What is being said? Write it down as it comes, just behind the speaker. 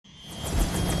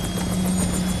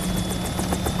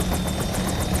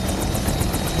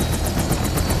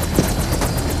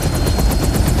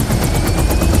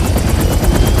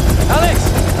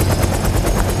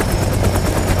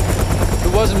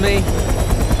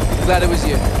glad it was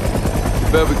you.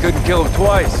 Bet we couldn't kill him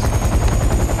twice.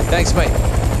 Thanks, mate.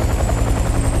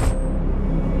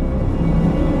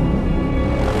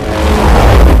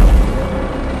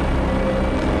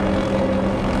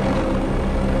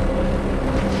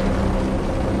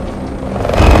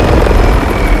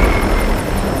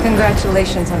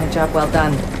 Congratulations on a job well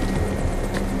done.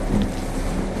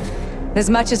 As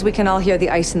much as we can all hear the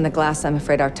ice in the glass, I'm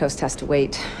afraid our toast has to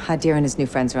wait. Hadir and his new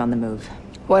friends are on the move.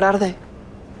 What are they?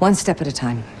 One step at a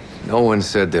time. No one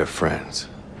said they're friends.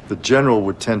 The general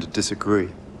would tend to disagree.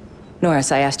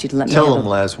 Norris, I asked you to let me Tell handle...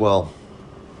 him, Laswell.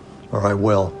 Or I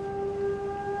will.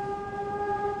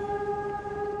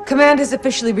 Command has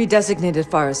officially redesignated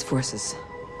Farah's forces.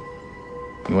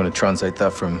 You want to translate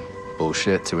that from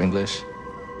bullshit to English?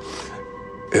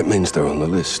 It means they're on the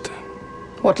list.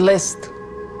 What list?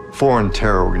 Foreign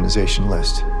terror organization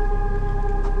list.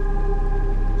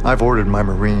 I've ordered my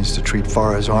Marines to treat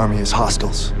Farah's army as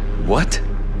hostiles. What?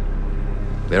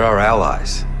 They're our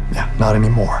allies. Yeah, not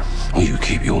anymore. You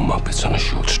keep your Muppets on a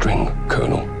short string,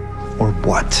 Colonel. Or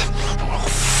what? I'll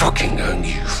fucking earn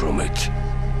you from it.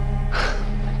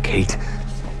 Kate,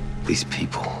 these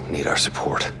people need our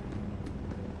support.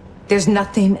 There's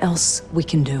nothing else we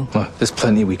can do. Well, there's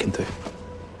plenty we can do.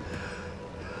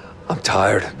 I'm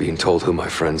tired of being told who my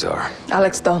friends are.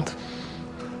 Alex, don't.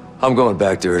 I'm going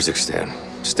back to Urzikstan,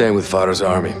 staying with Farah's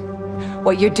army.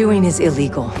 What you're doing is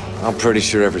illegal. I'm pretty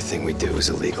sure everything we do is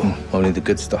illegal. Only the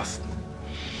good stuff.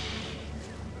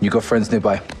 You got friends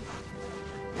nearby?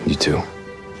 You too.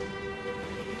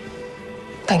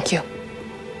 Thank you.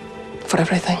 For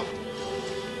everything.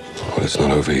 Well, it's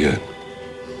not over yet.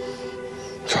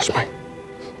 Trust me.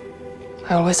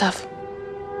 I always have.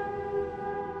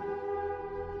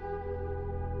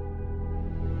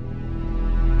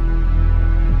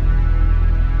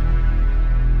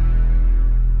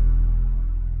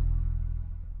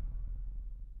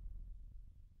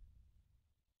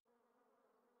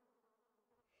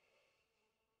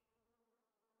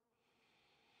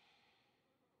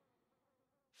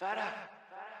 Farah!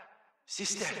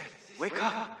 Sister, wake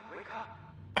up!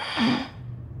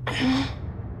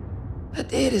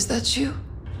 Hadir, is that you?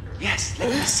 Yes,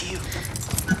 let me see you.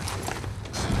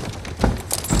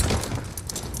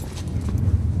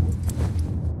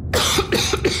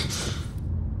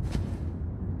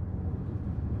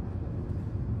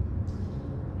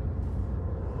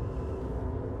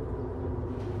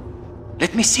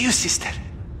 Let me see you, sister.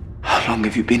 How long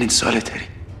have you been in solitary?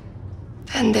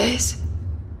 10 days.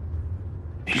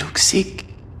 You look sick.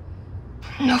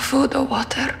 No food or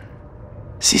water.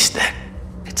 Sister,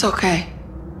 It's okay.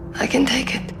 I can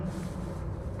take it.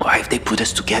 why have they put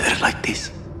us together like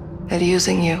this? They're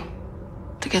using you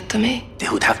to get to me. They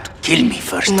would have to kill me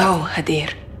first. No, Hadir.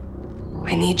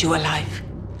 I need you alive.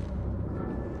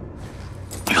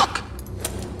 Look.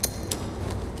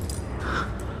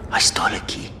 I stole a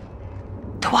key.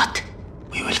 To what?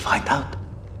 We will find out.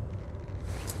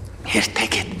 Here,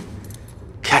 take it.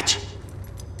 Catch.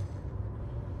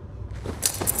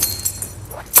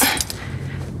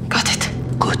 Got it.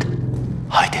 Good.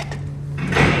 Hide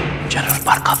it. General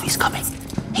Barkov is coming.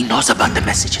 He knows about the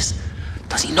messages.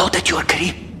 Does he know that you are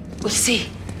Karim? We'll see.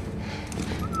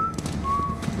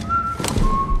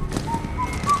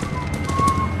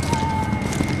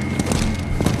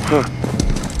 Huh.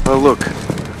 Oh, look.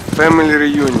 Family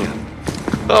reunion.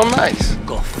 Oh, nice.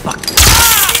 Go fuck.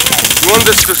 You want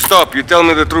this to stop, you tell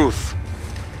me the truth.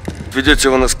 Ведете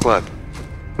его на склад.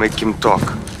 Make him talk.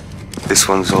 This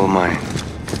one's all mine.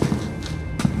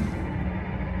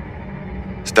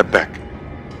 Step back.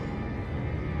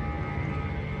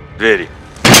 Двери.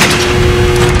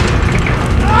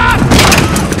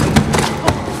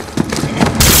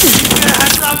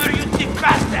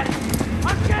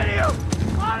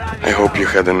 I hope you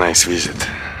had a nice visit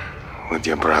with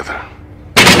your brother.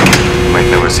 Might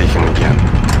never see him again.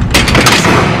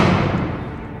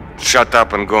 Shut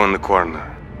up and go in the corner.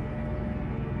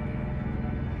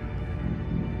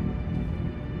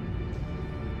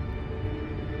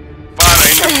 Farah,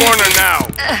 in the corner now!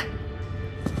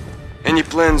 Any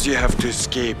plans you have to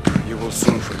escape, you will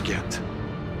soon forget.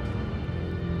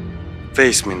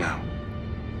 Face me now.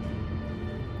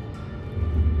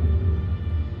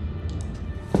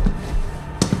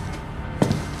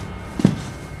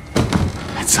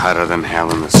 It's hotter than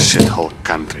hell in this shithole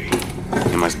country.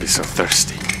 You must be so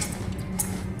thirsty.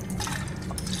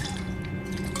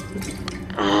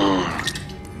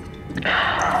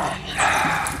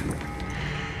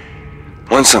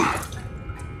 Want some?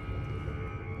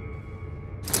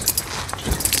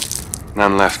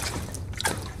 None left.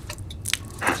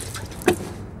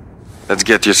 Let's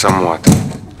get you some water.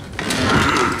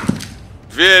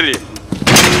 Двери!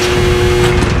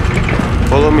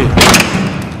 Follow me.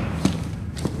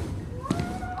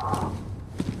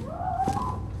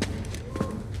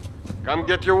 Come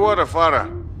get your water, Farah.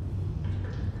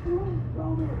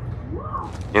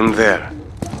 In there.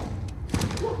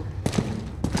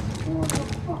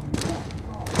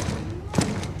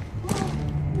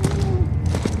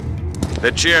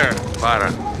 The chair,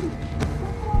 Farah.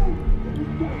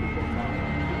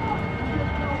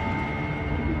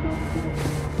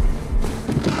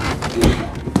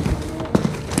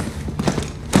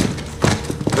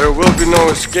 There will be no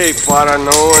escape, Farah.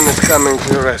 No one is coming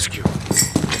to your rescue.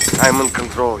 I'm in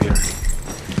control here,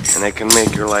 and I can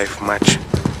make your life much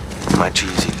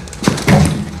easier.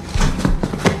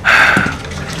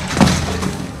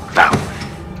 Now,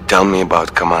 tell me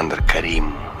about Commander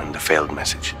Karim and the failed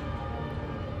message.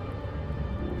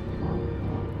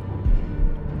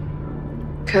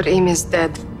 Karim is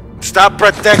dead. Stop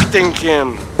protecting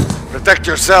him. Protect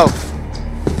yourself.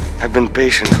 I've been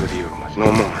patient with you, but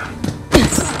no more.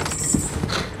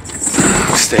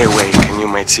 Stay awake and you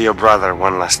might see your brother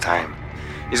one last time.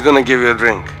 He's gonna give you a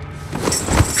drink.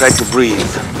 Try to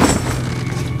breathe.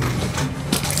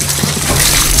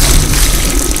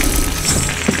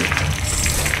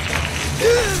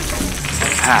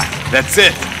 That's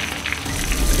it.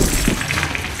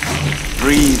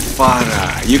 Breathe,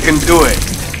 Farah. You can do it.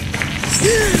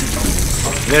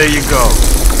 There you go.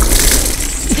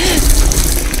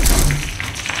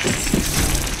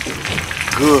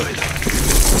 Good.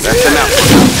 That's enough.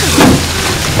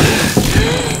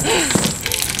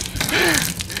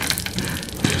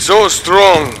 So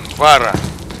strong, Farah.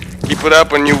 Keep it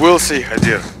up and you will see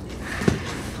Hadir.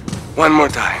 One more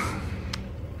time.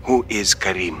 Who is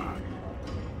Karim?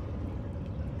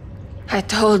 I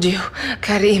told you,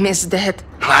 Karim is dead.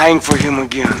 Lying for him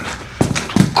again.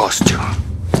 It will cost you.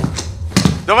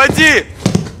 Доводи!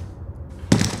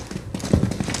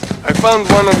 I found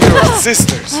one of your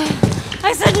sisters.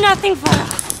 I said nothing,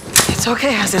 Farah. It's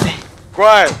okay, Azadeh.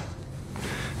 Quiet.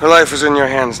 Her life is in your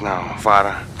hands now,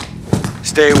 Farah.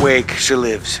 Stay awake, she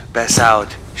lives. Pass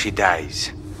out, she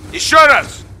dies. Еще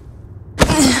раз!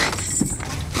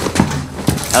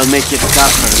 I'll make it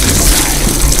tougher this time.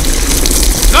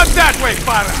 Not that way,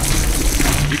 Farah!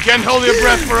 You can't hold your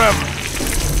breath forever.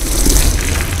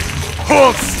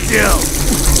 Hold still!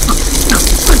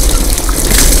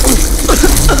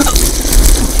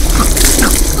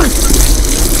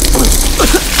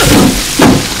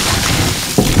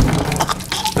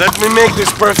 Let me make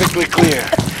this perfectly clear.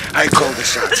 I call the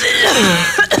shots.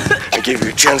 I gave you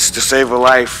a chance to save a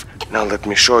life. Now let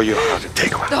me show you how to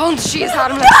take one. Don't, she is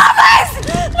harmless.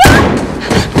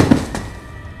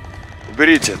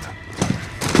 Уберите это.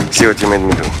 See what you made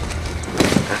me do.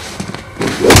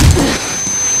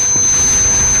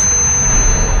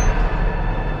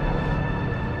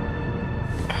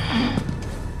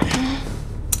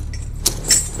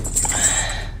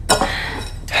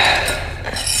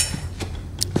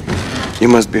 You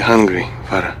must be hungry,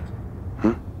 Farah.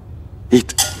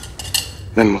 Eat.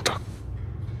 Then we'll talk.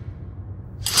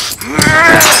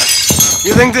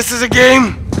 You think this is a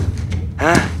game?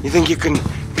 Huh? You think you can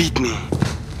beat me?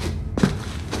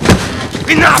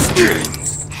 Enough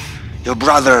games! Your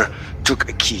brother took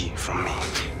a key from me.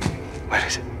 Where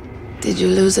is it? Did you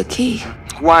lose a key?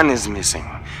 One is missing,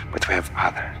 but we have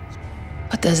others.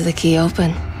 What does the key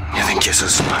open? You think you're so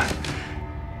smart?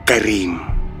 Karim.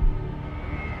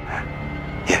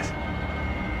 Yes.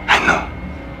 I know.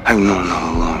 I've known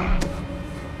all along.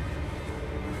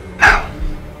 Now,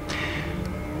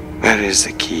 where is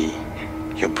the key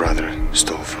your brother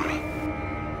stole from me?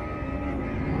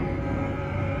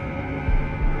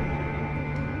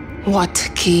 What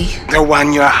key? The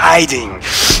one you're hiding.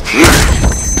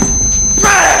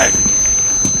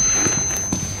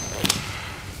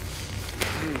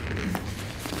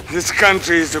 This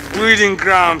country is a breeding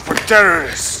ground for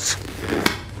terrorists.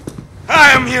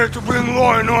 I am here to bring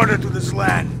law and order to this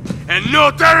land, and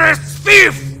no terrorist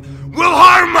thief will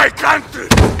harm my country.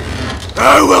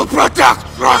 I will protect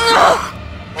Russia.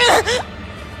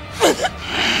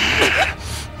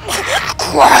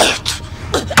 Quiet.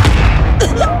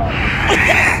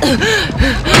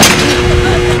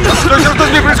 Что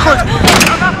с ней происходит?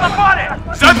 На нас напали!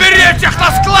 Заберите их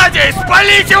на складе и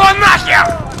спалите его нахер!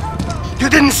 You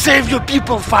didn't save your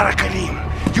people, Farah Karim.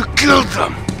 You killed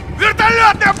them.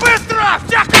 Вертолеты, быстро!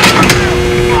 Всех!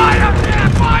 Фаер!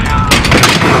 Фаер!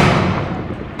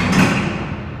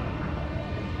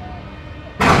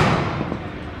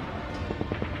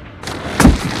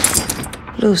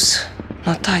 Loose,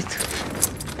 not tight.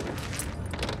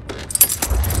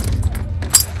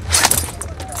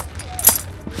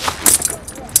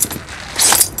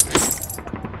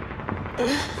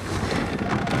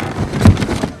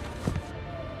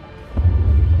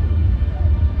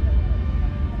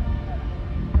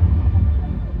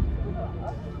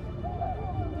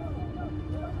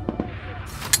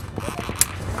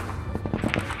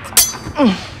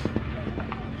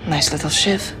 Nice little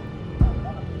shiv.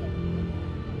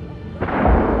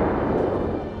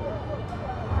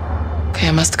 Okay,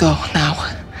 I must go now.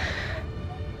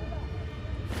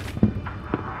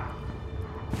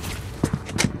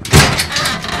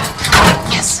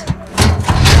 Yes.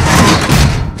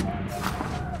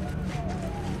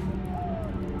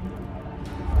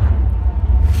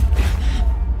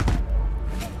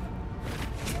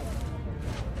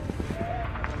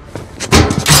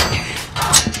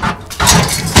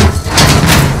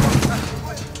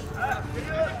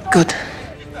 Good.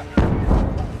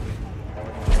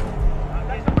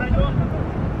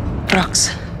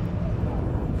 Rocks.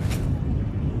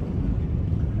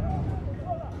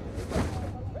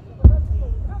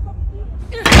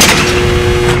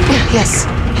 Yes,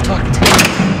 it worked.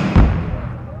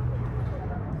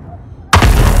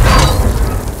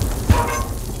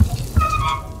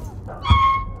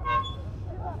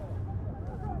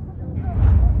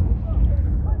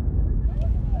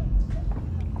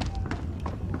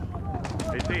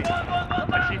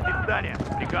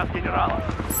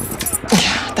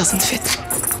 Yeah, doesn't fit.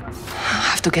 I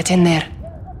have to get in there.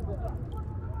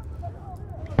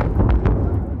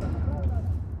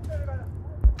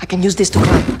 I can use this to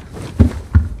climb.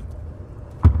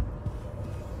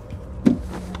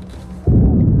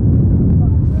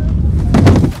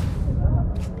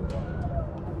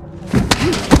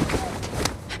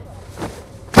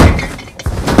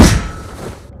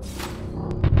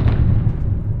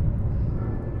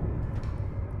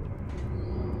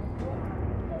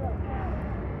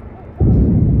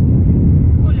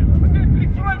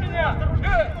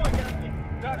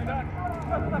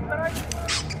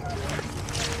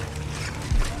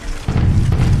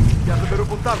 Я заберу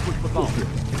пустар, пусть попал.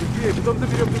 Быстрее, потом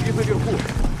заберем других наверху.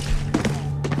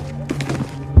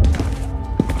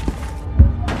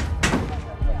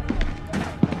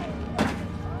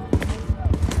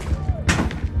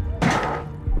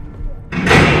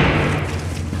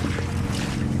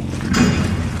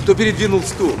 Кто передвинул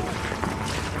стул?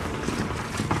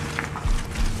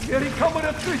 Перекамер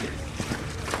открыть!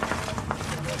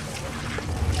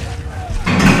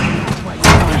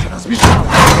 Разбежал!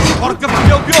 Орков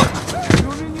тебя убьет!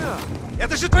 У меня!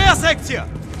 Это же твоя секция!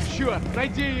 Черт,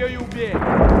 найди ее и убей! Я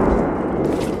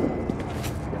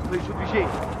слышу движение.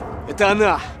 Это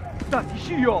она! Так,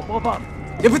 ищи ее, болван!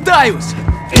 Я пытаюсь!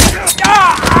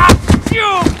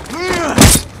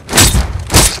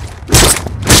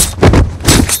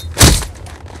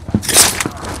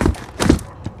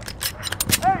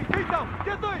 Эй, ты там!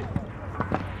 Где ты?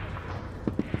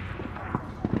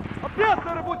 Опять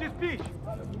на работе спишь!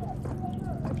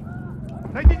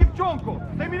 Найди девчонку!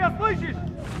 Ты меня слышишь?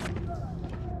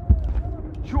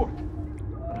 Черт!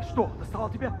 Она что, достала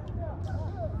тебя?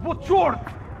 Вот черт!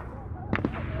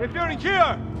 If you're in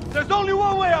here, there's only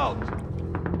one way out!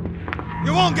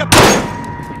 You won't get back!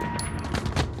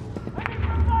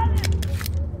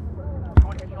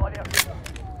 Сколько человек?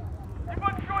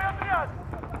 Небольшой отряд!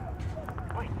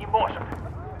 Быть не может!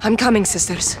 I'm coming,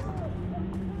 sisters.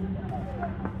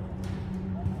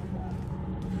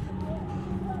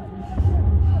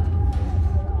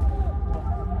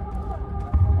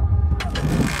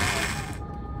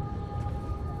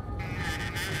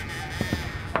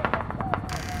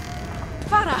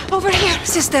 Over here!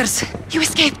 Sisters, you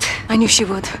escaped. I knew she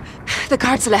would. The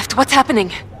guards left. What's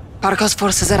happening? Barkov's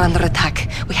forces are under attack.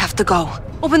 We have to go.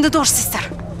 Open the door, sister.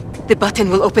 The button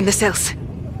will open the cells.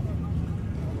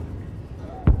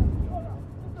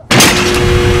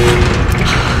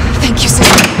 Thank you,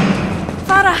 sister.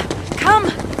 Farah, come!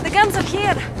 The guns are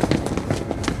here!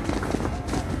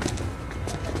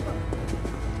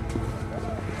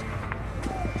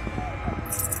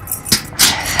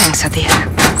 Thanks, Adir.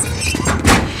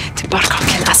 Did Barkov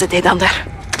kill Azadeh down there?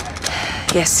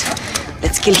 Yes.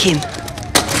 Let's kill him.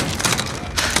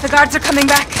 The guards are coming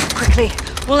back. Quickly,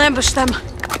 we'll ambush them.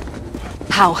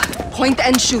 How? Point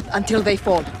and shoot until they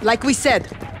fall, like we said.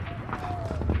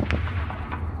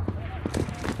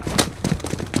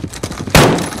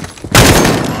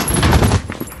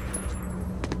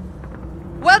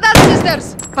 Well done,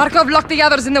 sisters! Barkov locked the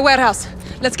others in the warehouse.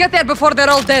 Let's get there before they're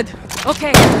all dead.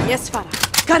 Okay, yes, Farah.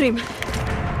 Got him.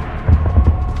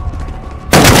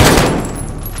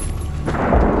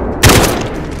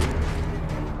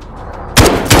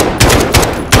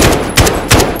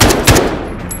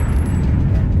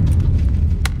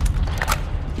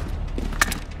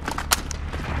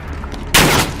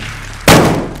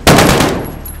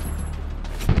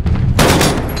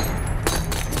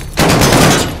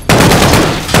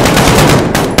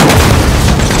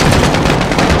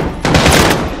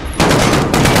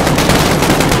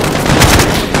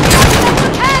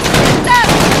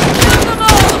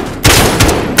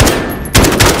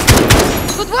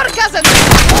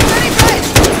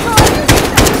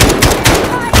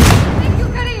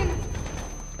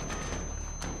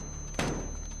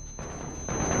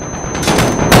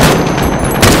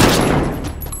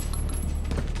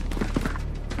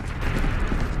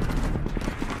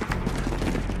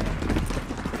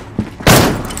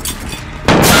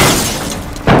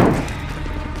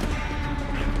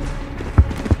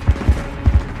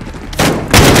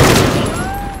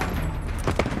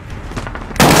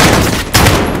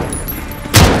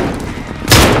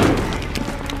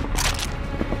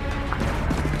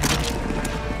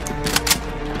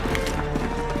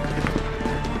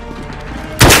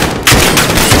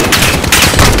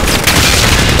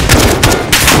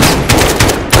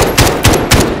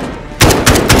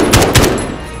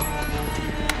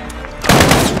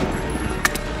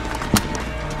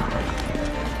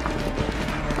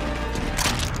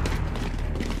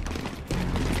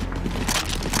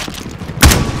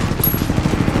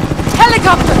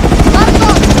 helicopter!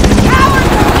 Marcos!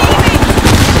 Cowards are leaving!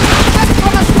 Just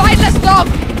from a spineless dog!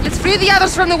 Let's free the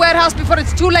others from the warehouse before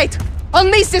it's too late! On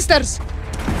me, sisters!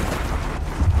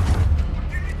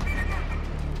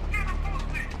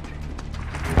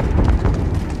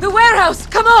 The warehouse!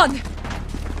 Come on!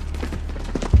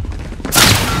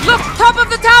 Look! Top of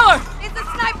the tower! It's a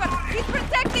sniper! He's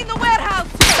protecting the warehouse!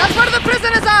 That's where the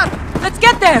prisoners are! Let's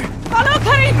get there! Follow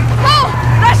Karim! Go!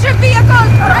 Russian vehicle!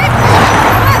 Right!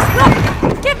 West, look!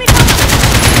 Give me cover!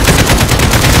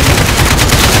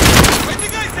 Where the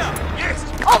guys are? Yes!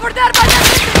 Over there by that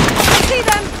building! I see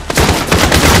them!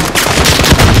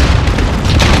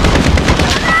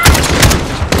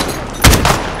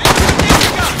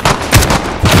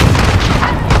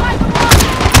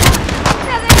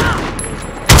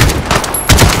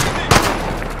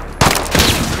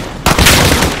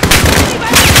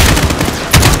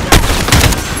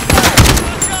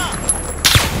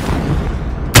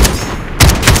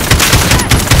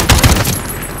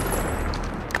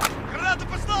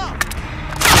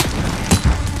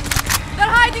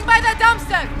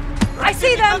 I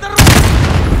see them!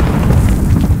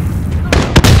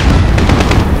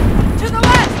 To the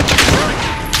west!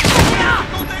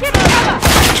 Give me cover!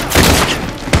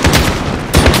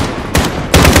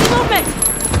 Movement!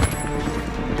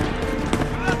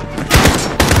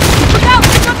 Look out!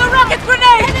 It's on the rocket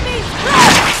grenade! Enemies!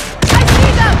 Run! I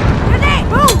see them! Grenade!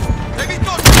 Move!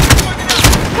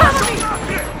 Cover me!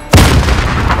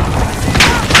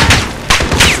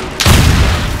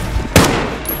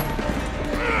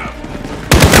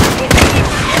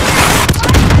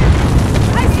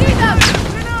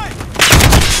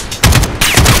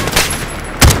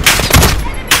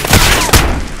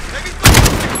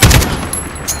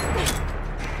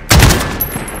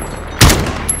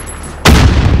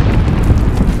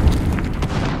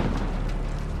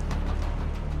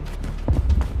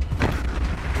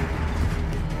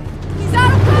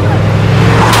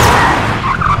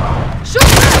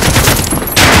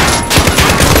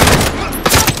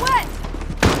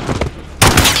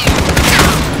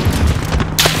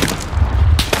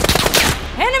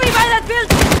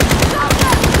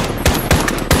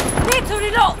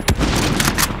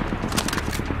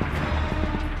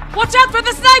 Watch out for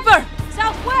the sniper!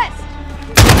 Southwest!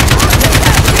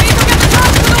 We need to get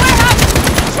close to the warehouse!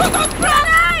 Shoot those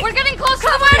grenades! We're getting close to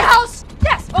the warehouse!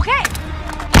 Yes, okay!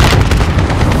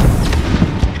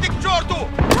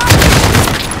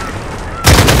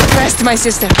 Rest, my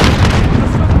sister.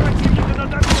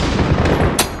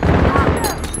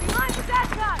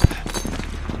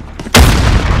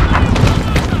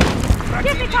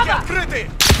 Give me cover!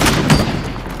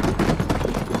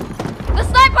 The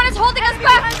sniper is holding us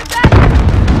back!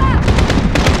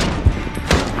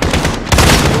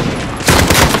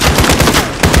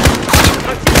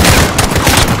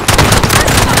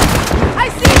 I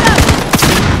see them!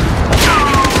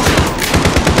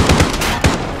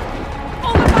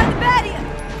 Over by the barrier!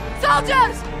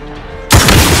 Soldiers!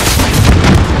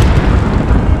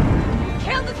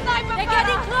 Kill the sniper! They're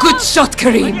getting close! Good shot,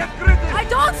 Karim. I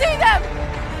don't see them!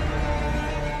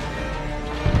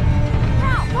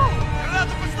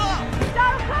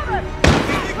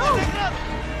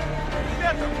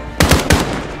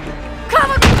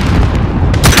 Cover me!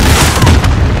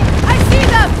 I see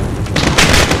them!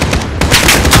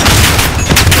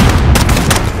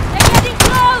 They're getting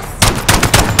close!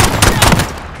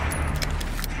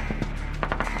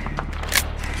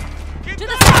 To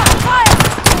the south! Fire!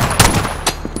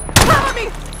 Cover me!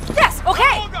 Yes,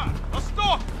 okay!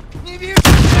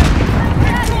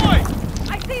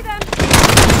 I see them!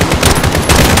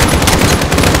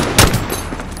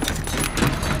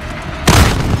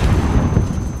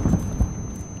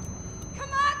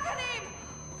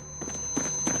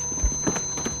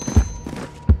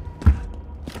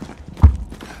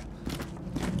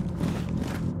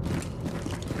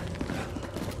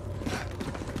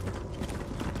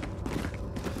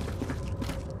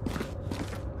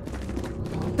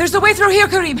 There's a way through here,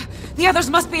 Karim. The others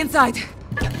must be inside.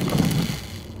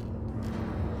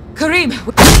 Karim!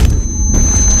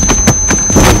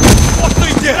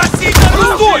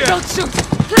 Don't shoot!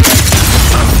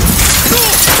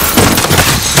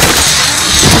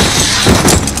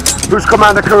 Who's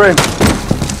Commander Karim?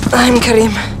 I'm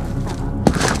Karim.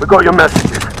 We got your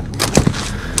messages.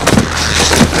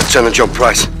 Lieutenant John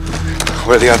Price.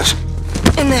 Where are the others?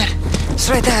 In there.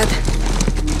 Straight ahead.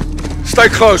 Stay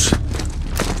close.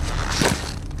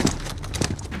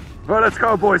 Well, let's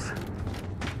go, boys.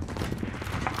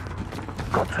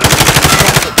 Got to.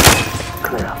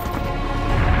 Clear.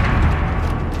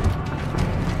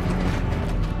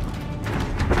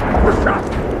 Push up.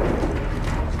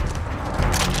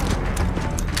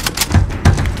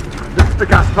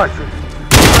 places.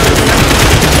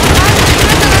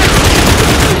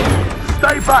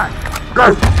 Stay back.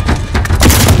 Go.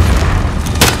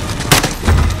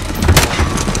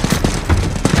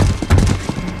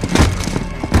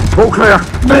 All clear.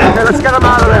 Okay, let's get them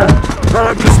out of there. Run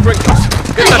up the sprinklers.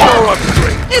 Get the door open,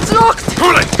 Green. It's locked!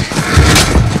 Pull it!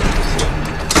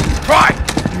 Try!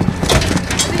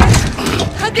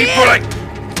 Keep pulling!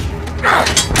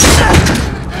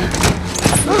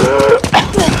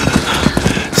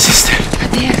 Sister,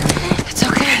 Dear, it's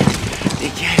okay. they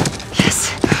came. Yes.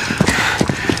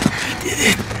 We did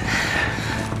it.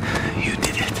 You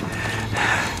did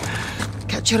it.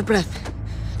 Catch your breath.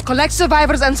 Collect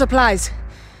survivors and supplies.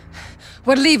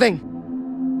 We're leaving.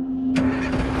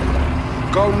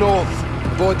 Go north.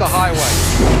 Avoid the highway.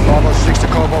 506 to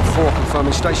Cobalt 4,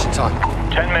 confirming station time.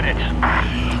 10 minutes.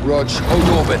 Rog, hold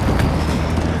orbit.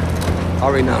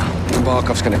 Hurry now.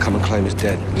 Barkov's gonna come and claim his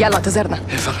dead. Yalla, Tazerna.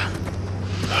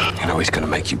 You know he's gonna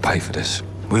make you pay for this.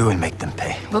 We will make them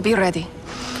pay. We'll be ready.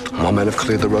 My men have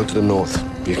cleared the road to the north.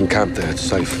 You can camp there, it's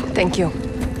safe. Thank you.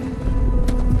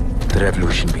 The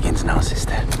revolution begins now,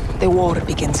 sister. The war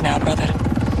begins now, brother.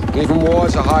 Even war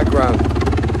is a high ground.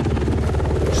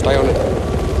 Stay on it.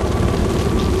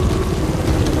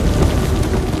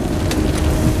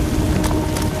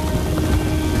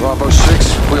 Bravo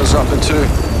 6, wheels up in 2.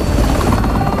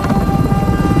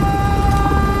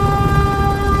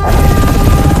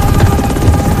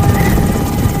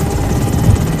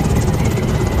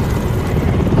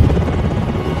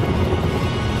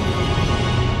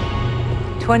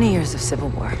 "20 years of civil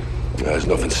war. There's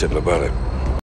nothing civil about it.